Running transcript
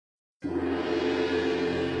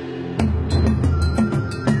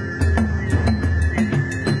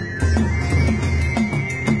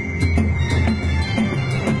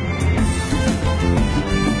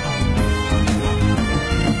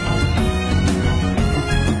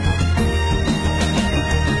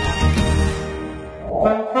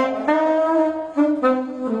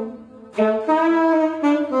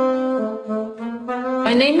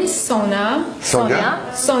Sonia?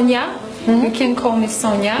 Sonia. You can call me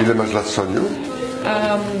Sonia. Ile masz lat, Soniu?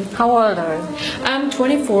 How old are you? I'm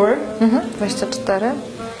 24. 24.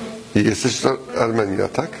 I jesteś z Armenii,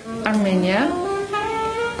 tak? Armenia.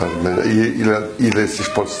 Armenia. I ile jesteś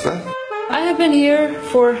w Polsce? I have been here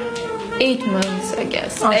for 8 months, I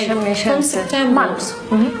guess. 8 miesięcy. From September. Months.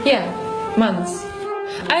 Yeah, months.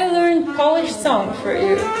 I learned Polish song for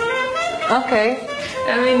you. Okay.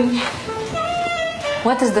 I mean,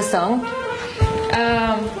 What is the song?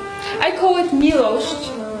 I call it Miłość.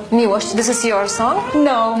 Miłość. This is your song?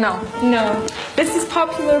 No. No. No. This is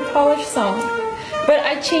popular Polish song. But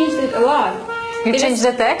I changed it a lot. You changed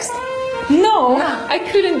the text? No, I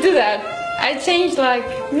couldn't do that. I changed like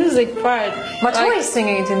music part. But like, who is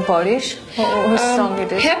singing it in Polish? Whose song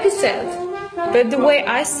it is? Happy Sad. But the way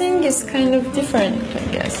I sing is kind of different,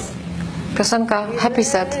 I guess. Piosenka Happy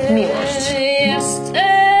Sad. Miłość. Jestem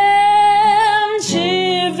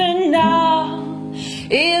dziwna,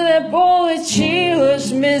 ile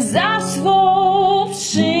poleciłyśmy za swą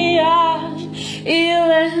przyjaźń,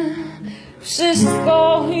 ile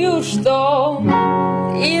wszystko już to,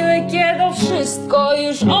 ile kiedy wszystko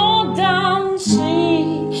już oddam ci,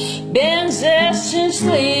 będziesz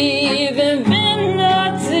szczęśliwym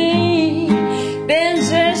winna ty,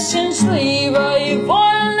 będziesz szczęśliwa i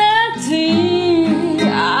wolna ty,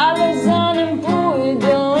 ale zanim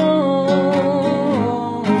pójdę,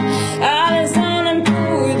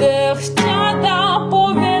 chciała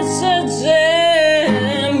powiedzieć, że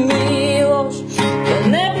miłość to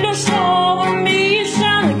nie pluszowe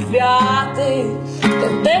mieszane kwiaty, to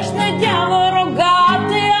też nie diabeł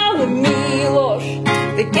rogaty, ale miłość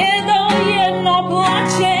to kiedy jedno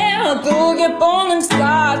placie, a drugie po nim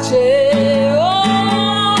skacze. O,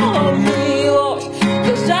 miłość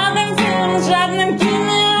to żaden film, żadnym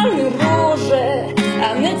kinem, ani róże,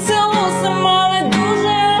 ani celusem, ale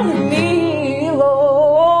duże, ale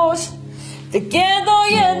miłość to kiedy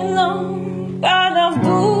jedno pada w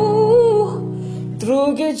dół,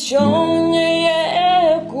 drugie ciągnie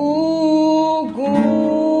je ku górze.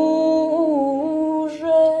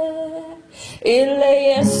 Ile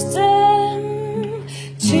jestem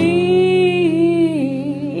ci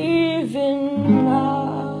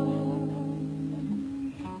winna.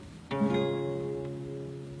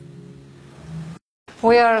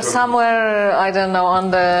 We are somewhere, I don't know, on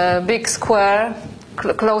the big square,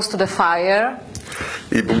 close to the fire.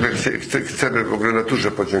 I w ogóle chcemy w ogóle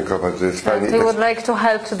naturze podziękować, że jest fajnie. We would like to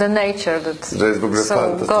help to the nature that's Że jest w ogóle so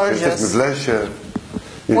fantastycznie. Jesteśmy w gorgeous. lesie,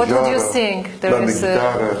 What would you jezioro, sing? mamy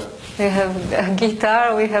gitarę. We have a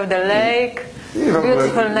guitar, we have the lake, I w ogóle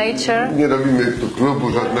beautiful nature. nie robimy tu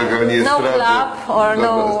klubu żadnego, ani No estrady. club or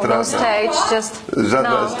no estrada. stage, just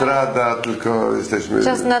Żadna estrada, tylko jesteśmy...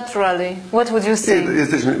 just naturally. What would you sing?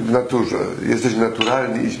 Jesteśmy w naturze, jesteśmy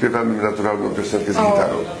naturalni i śpiewamy naturalną piosenkę z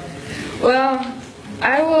gitarą. Well,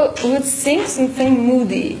 I would sing something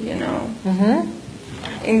moody, you know.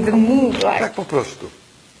 In the mood, like. Tak po prostu.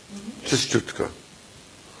 Czyściutko.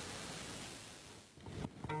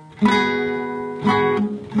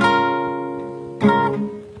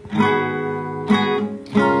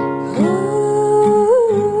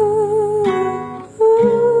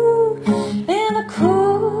 In the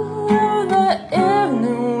cool of the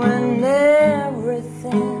evening when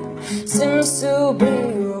everything seems to be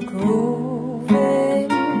groovy,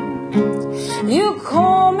 you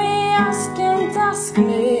call me, ask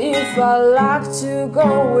me if I like to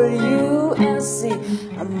go with you and see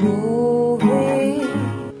a movie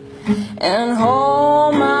and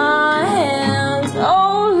hold my hand.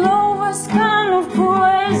 Oh, love is kind of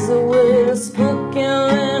crazy with a spooky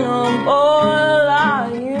little boy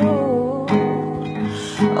like you.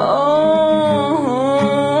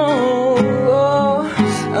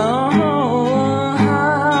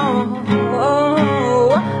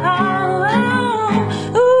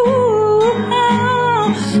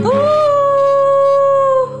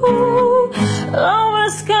 Love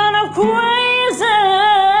is kind of crazy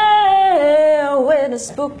with a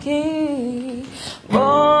spooky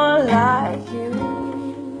boy like you.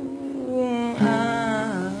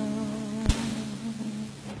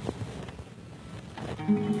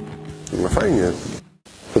 No fajnie.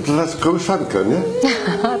 No to teraz kołysanka, nie?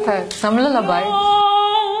 Tak, sam lullaby.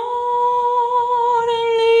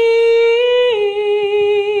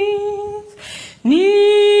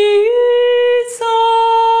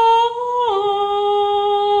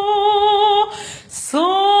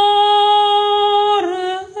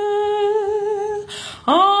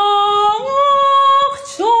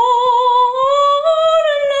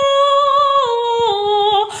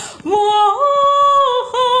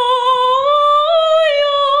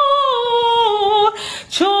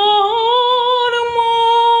 Czarna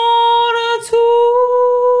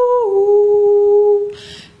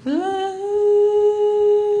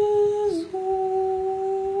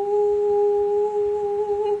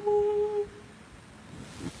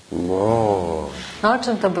O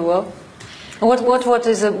czym to było?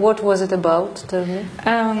 What was it about? Tell me.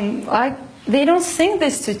 They don't sing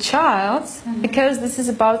this to child because this is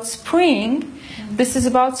about spring. This is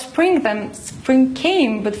about spring. Then spring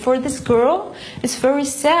came, but for this girl, it's very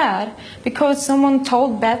sad because someone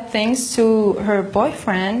told bad things to her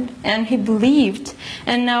boyfriend, and he believed.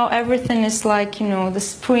 And now everything is like, the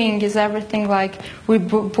spring is everything like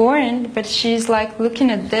reborn. But she's like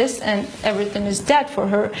looking at this, and everything is dead for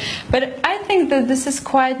her. But I think that this is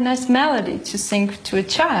quite a nice melody to sing to a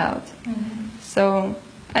child. So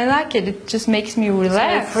I like it. It just makes me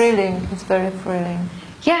relax. It's very thrilling. It's very thrilling.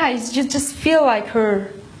 Yeah, you just feel like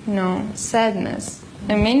her, sadness.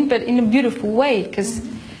 I mean, but in a beautiful way, because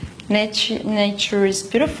nature is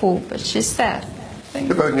beautiful, but she's sad.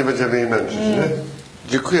 Chyba nie będziemy jej męczyć, nie?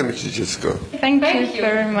 Dziękujemy Ci, dziecko. Thank you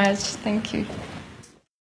very much. Thank you.